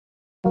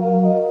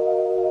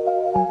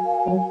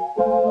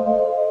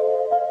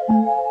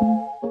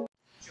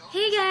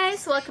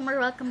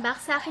welcome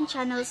back sa akin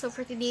channel. So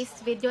for today's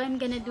video,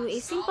 I'm gonna do a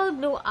simple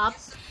blow up.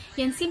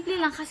 Yan, simple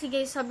lang kasi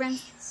guys, sobrang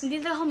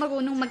hindi talaga ako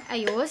marunong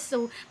mag-ayos.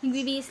 So,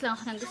 magbibihis lang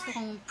ako ng gusto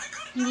kong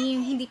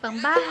hindi pang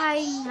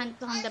bahay,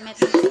 hanto kang damit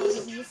na gusto kong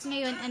ibihis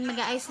ngayon. And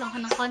mag-aayos lang ako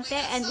ng konti.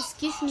 And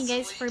excuse me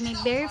guys for my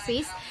bare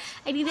face.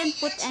 I didn't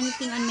put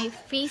anything on my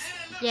face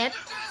yet.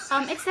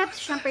 Except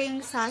syempre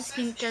yung sa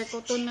skincare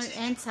ko, toner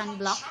and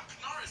sunblock.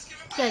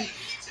 Yan.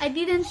 I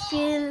didn't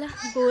feel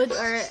good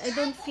or I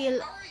don't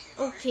feel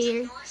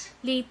okay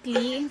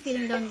lately. I'm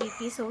feeling down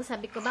lately. So,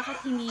 sabi ko,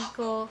 bakit hindi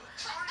ko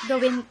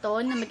gawin to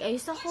na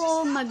mag-ayos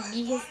ako,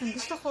 magbihis ng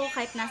gusto ko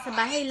kahit nasa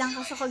bahay lang.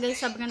 Kasi ako guys,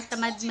 sobrang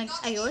tamad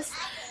mag-ayos.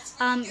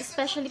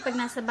 Especially pag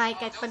nasa bahay,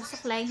 kahit pag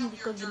suklay, hindi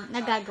ko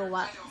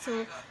nagagawa.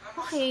 So,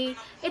 okay.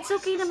 It's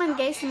okay naman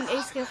guys,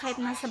 mag-ayos kayo kahit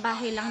nasa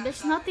bahay lang.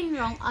 There's nothing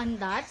wrong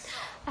on that.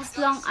 As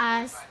long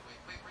as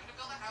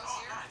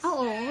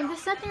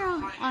there's nothing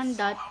wrong on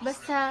that.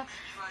 Basta,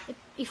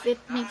 if it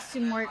makes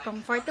you more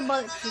comfortable,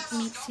 if it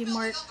makes you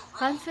more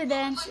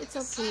confident, it's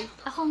okay.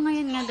 Ako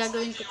ngayon nga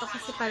gagawin ko to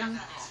kasi parang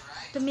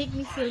to make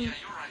me feel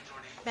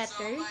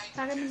better.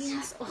 Para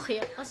maging mas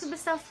okay. Kasi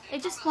basta, I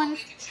just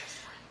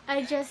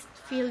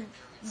feel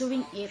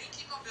doing it.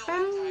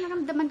 Parang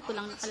naramdaman ko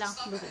lang na kailangan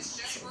ko gawin.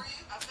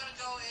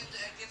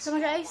 So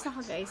mag-aayos na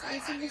ako guys.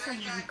 Ayusin ko sa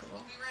hand ko.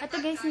 Ito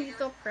guys,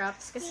 nandito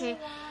props kasi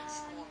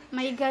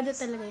may gado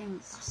talaga yung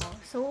ako.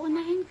 So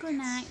unahin ko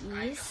na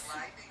is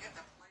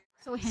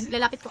so, yan.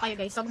 Lalapit ko kayo,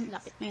 guys. Sobrang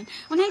lapit na yun.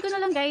 Unahin ko na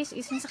lang, guys,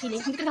 is yung sa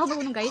kilid. Hindi talaga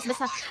ako marunong, guys.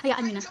 Basta,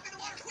 hayaan nyo na.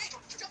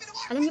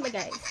 Alam niyo ba,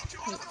 guys?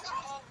 Okay.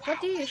 What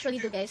do you usually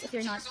do, guys, if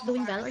you're not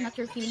doing well or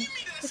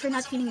if you're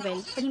not feeling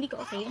well? Pag hindi ko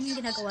okay, ano yung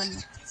ginagawa mo?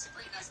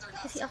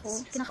 Kasi ako,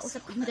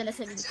 kinakausap ko madalas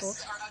sa sarili ko.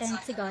 And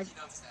si God,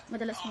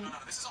 madalas kong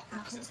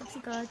kinakausap si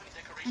God.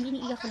 Ang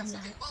iniiyak ko lang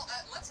lahat.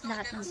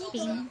 Lahat ng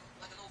pain.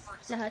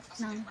 Lahat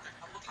ng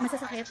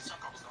masasakit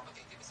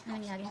na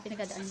nangyari,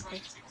 pinagdadaan ko.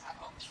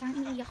 Parang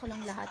iniiyak ko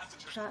lang lahat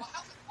siya.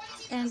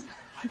 And,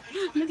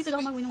 hindi talaga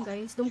ako marunong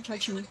guys. Don't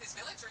judge me.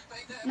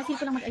 Na-feel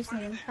ko lang mag-ayos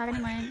ngayon. Para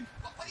naman,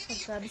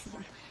 pagka-busy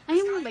din.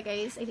 Ayun mo ba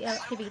guys, I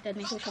deactivated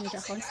my social media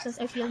accounts because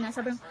I feel na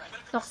sobrang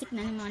toxic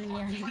na ng mga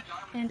nangyari.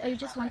 And I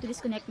just want to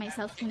disconnect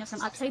myself from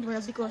outside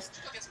world because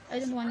I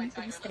don't want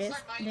to be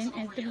stressed then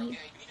and to be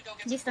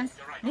distant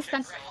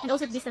and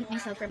also distant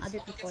myself from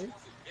other people.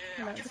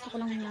 Wala, gusto ko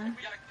lang na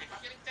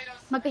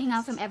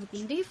magpahinga from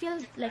everything. Do you feel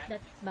like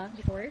that ba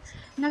before?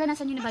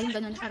 Naranasan nyo na ba yung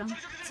ganun? Parang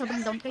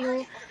sobrang down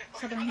kayo,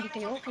 sobrang hindi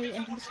kayo okay,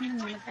 and gusto nyo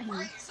naman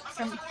magpahinga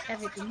from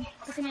everything.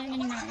 Kasi ngayon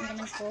yung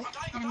naman ko,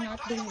 and I'm not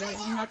doing well,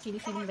 I'm not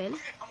really feeling well.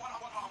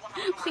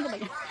 Okay na ba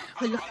yan?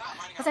 Hulo.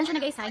 Pasensya na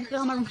guys ha, hindi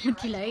ko marunong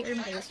magkilay or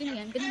mag-ayos. Yun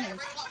yan, ganun na yun.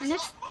 And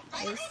next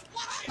is,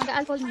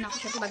 mag-alcohol muna ako.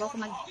 Siyempre bago ako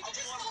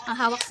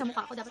hawak sa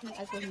mukha ko, dapat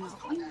mag-alcohol muna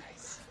ako.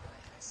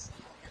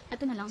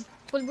 Ito na lang,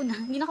 pulbo na.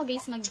 Hindi na ako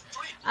guys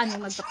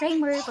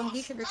magpa-primer,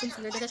 foundation, or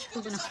concealer. Dapat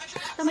pulbo na.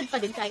 Tamad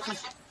pa din kahit ang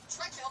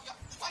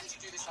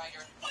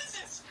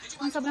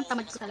sobrang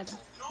tamad ko talaga.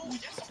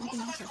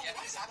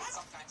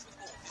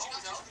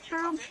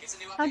 Pero,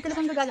 pag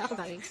talagang gagala ako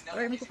guys,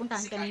 or may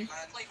pupuntahan kami,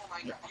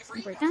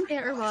 importante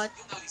or what,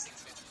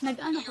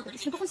 nag-ano ako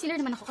guys, nagpo-concealer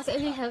naman ako kasi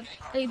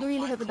I do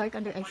really have a dark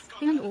under eyes.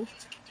 Tingnan nyo,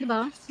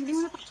 diba? Hindi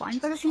mo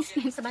natakpan, pero since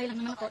sa bahay lang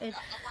naman ako, and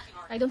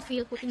I don't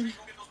feel putting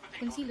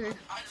concealer.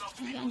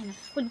 Ayan na.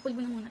 Pulbo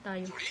na muna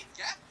tayo.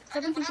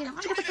 Sobrang simple lang.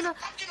 Dapat pala,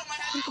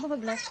 hindi ko ba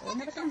mag-blush ko?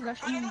 Dapat pala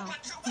mag-blush ano na.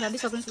 Grabe,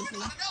 sobrang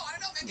simple.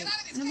 Okay.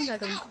 Ano mo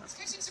gagawin ko?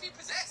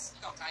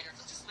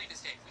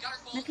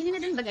 Napili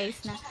na din ba guys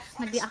na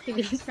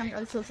mag-deactivate from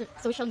all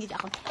social media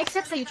account?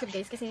 Except sa YouTube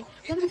guys, kasi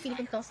wala naman feeling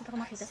ko toxic ako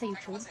makita sa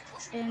YouTube.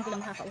 And hindi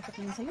lang makakausap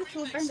naman sa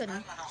YouTube. Parang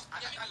gano'n.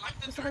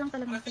 Gusto ko lang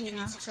talagang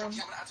magpahinga from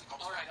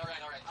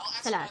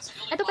sa lahat.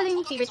 Ito pala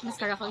yung favorite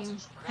mascara ko, yung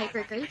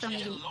Hyper Curl from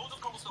yung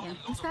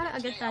mascara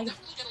agad tayo.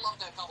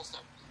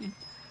 Yan.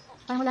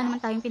 Parang wala naman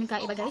tayong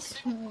pinagkaiba guys.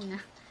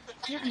 Muna.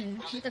 Yan,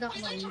 hindi talaga ako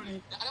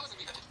marunong.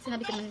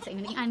 Sinabi ko naman sa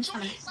inyo, naging honest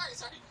naman.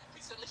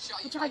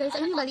 At saka guys,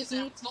 alam niyo ba,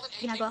 lately,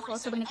 ginagawa ko,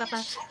 sabang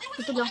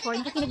nagpapatutug lang ko,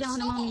 nakikinig lang ako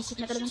ng mga music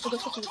na talagang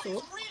tugos sa puso.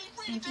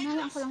 And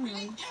pinayaan ko lang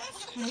nun.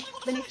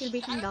 When I feel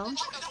breaking down,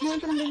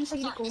 pinayaan ko lang din yung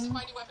sarili kong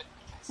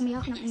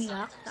umiyak ng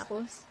umiyak.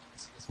 Tapos,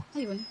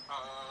 ayun.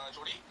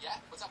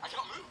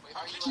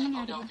 Ano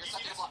nangyari ba?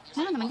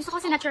 Wala naman. Gusto ko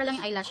kasi natural lang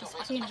yung eyelashes.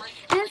 Kasi yun.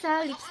 And sa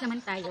lips naman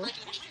tayo.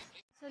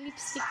 So,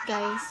 lipstick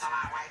guys.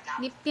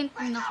 Lip tint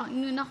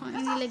una ko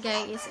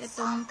inilagay is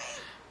itong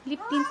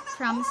lip tint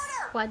from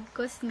Squad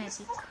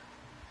Cosmetic.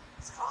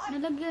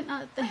 Nalagyan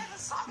ata.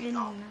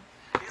 Yan na.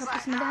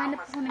 Tapos maghahanap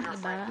ako ng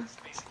iba.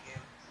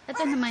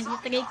 Ito naman,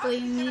 itagay ko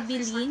yung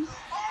Maybelline.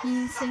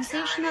 Yung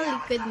Sensational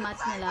Liquid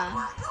Matte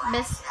nila.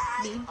 Best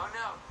Babe.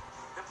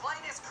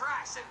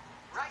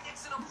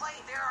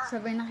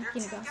 Sobrang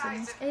nakikinig ako sa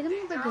mas. Ay, alam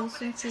mo ba guys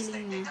yung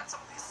feeling niya?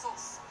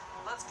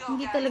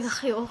 Hindi talaga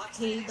kayo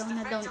okay. Down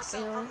na down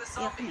kayo.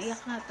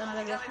 Iyak na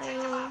talaga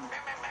kayo.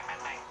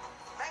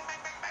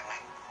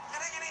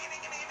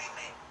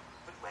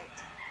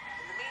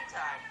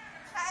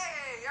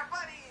 Hey, your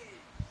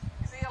buddy!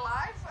 Is he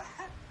alive?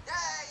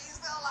 Yeah, he's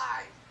still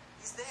alive.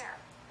 He's there.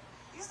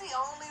 He's the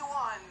only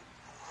one.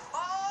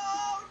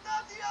 Oh,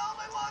 not the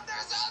only one.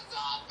 There's a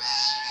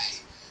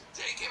zombie.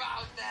 Take him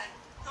out then.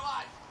 Come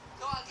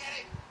on, get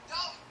it.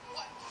 Go.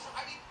 What?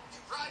 I mean,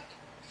 run.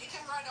 You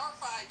can run or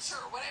fight.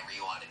 Sure, whatever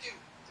you want to do.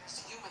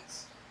 There's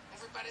humans.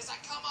 Everybody's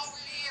like, come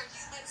over here.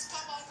 Humans,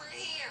 come over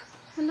here.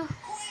 Hala,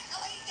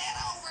 Quickly get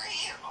over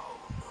here. Oh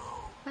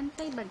no.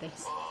 pantay ba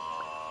guys?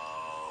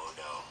 Oh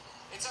no.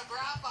 It's a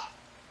grandpa.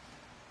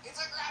 It's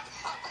a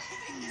grandpa.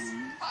 He's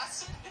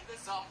faster than the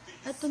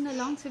zombies. Ito na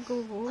lang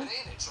siguro. Are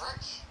they in a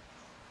church?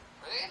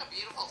 Are they in a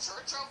beautiful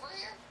church over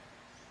here?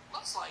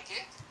 Looks like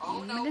it.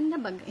 Oh no. Maganda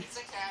ba guys?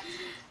 It's a cat.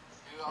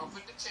 You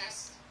open the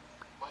chest.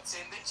 What's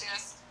in the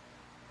chest?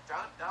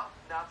 No,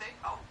 nothing.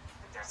 Oh,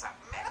 there's a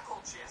medical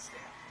chest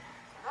there.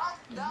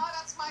 No,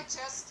 that's my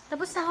chest.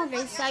 Tapos ako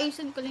guys,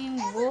 ayusin ko lang yung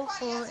buhok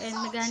ko and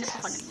maghanap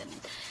ako ng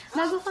damit.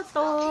 Bago ko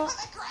to,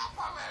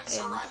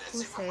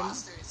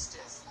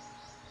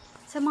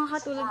 sa mga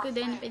katulad ko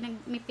din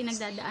may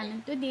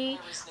pinagdadaanan today,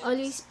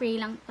 always pray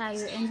lang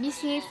tayo and be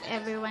safe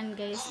everyone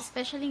guys,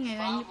 especially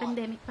ngayon, may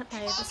pandemic pa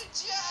tayo. Tapos,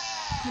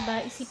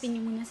 diba, isipin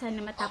nyo muna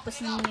sana matapos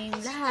na muna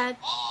yung lahat,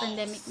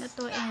 pandemic na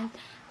to, and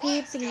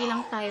pray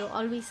lang tayo,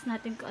 always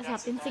natin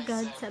kausapin si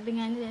God. Sabi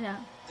nga nila,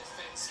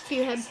 if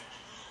you have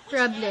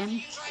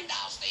problem,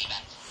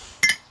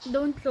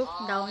 don't look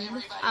down,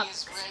 look up.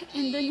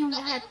 And dun yung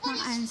lahat ng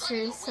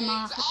answers sa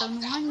mga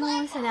katanungan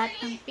mo, sa lahat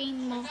ng pain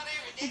mo.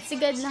 At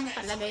si God lang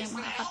talaga yung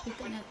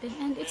makakapitan natin.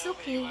 And it's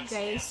okay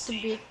guys to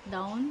break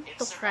down,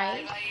 to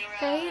cry.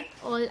 Cry it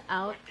all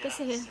out.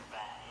 Kasi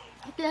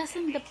it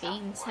lessen the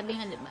pain. Sabi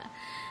nga diba,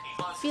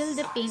 feel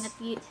the pain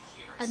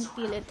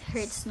until it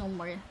hurts no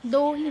more.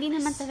 Though, hindi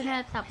naman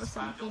talaga natapos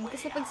ang pain.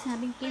 Kasi pag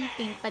sinabing pain,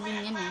 pain pa din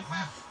yan eh.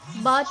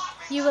 But,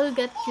 you will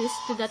get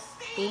used to that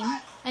pain.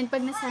 And pag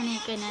nasanay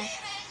ka na,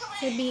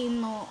 sabihin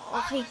mo,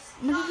 okay,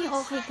 magiging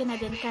okay ka na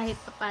din kahit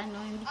paano.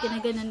 Hindi ka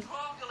na ganun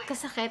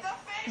kasakit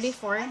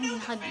before. Hindi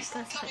ka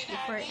kasakit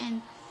before.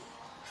 And,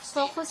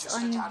 focus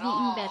on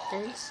being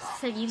better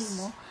sa sarili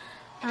mo.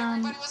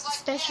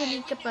 Especially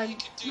kapag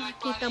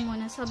nakikita mo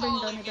na sobrang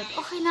down na down,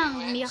 okay lang,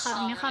 umiyak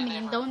ka,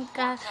 maging down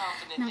ka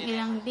ng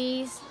ilang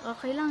days,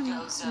 okay lang,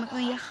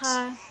 umiyak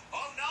ka,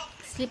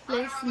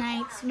 sleepless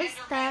nights,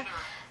 basta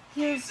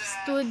you've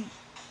stood,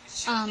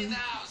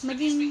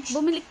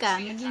 bumalik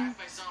ka,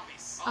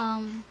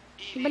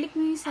 ibalik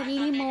mo yung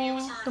sarili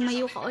mo,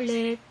 tumayo ka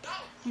ulit,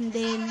 and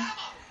then,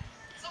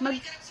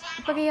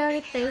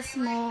 prioritize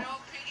mo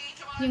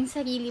yung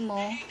sarili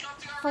mo,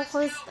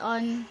 focused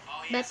on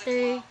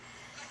better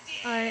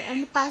or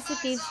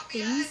positive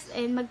things,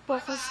 and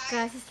mag-focus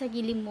ka sa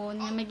sarili mo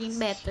na maging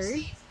better.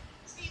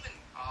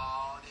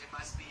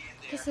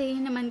 Kasi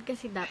yun naman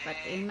kasi dapat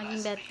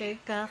maging better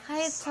ka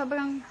kahit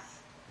sobrang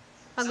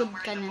pagod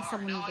ka na sa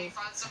mundo.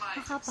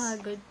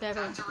 Makapagod,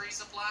 pero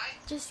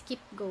just keep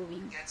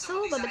going.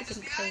 So,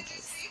 babalikan ko kayo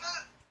guys.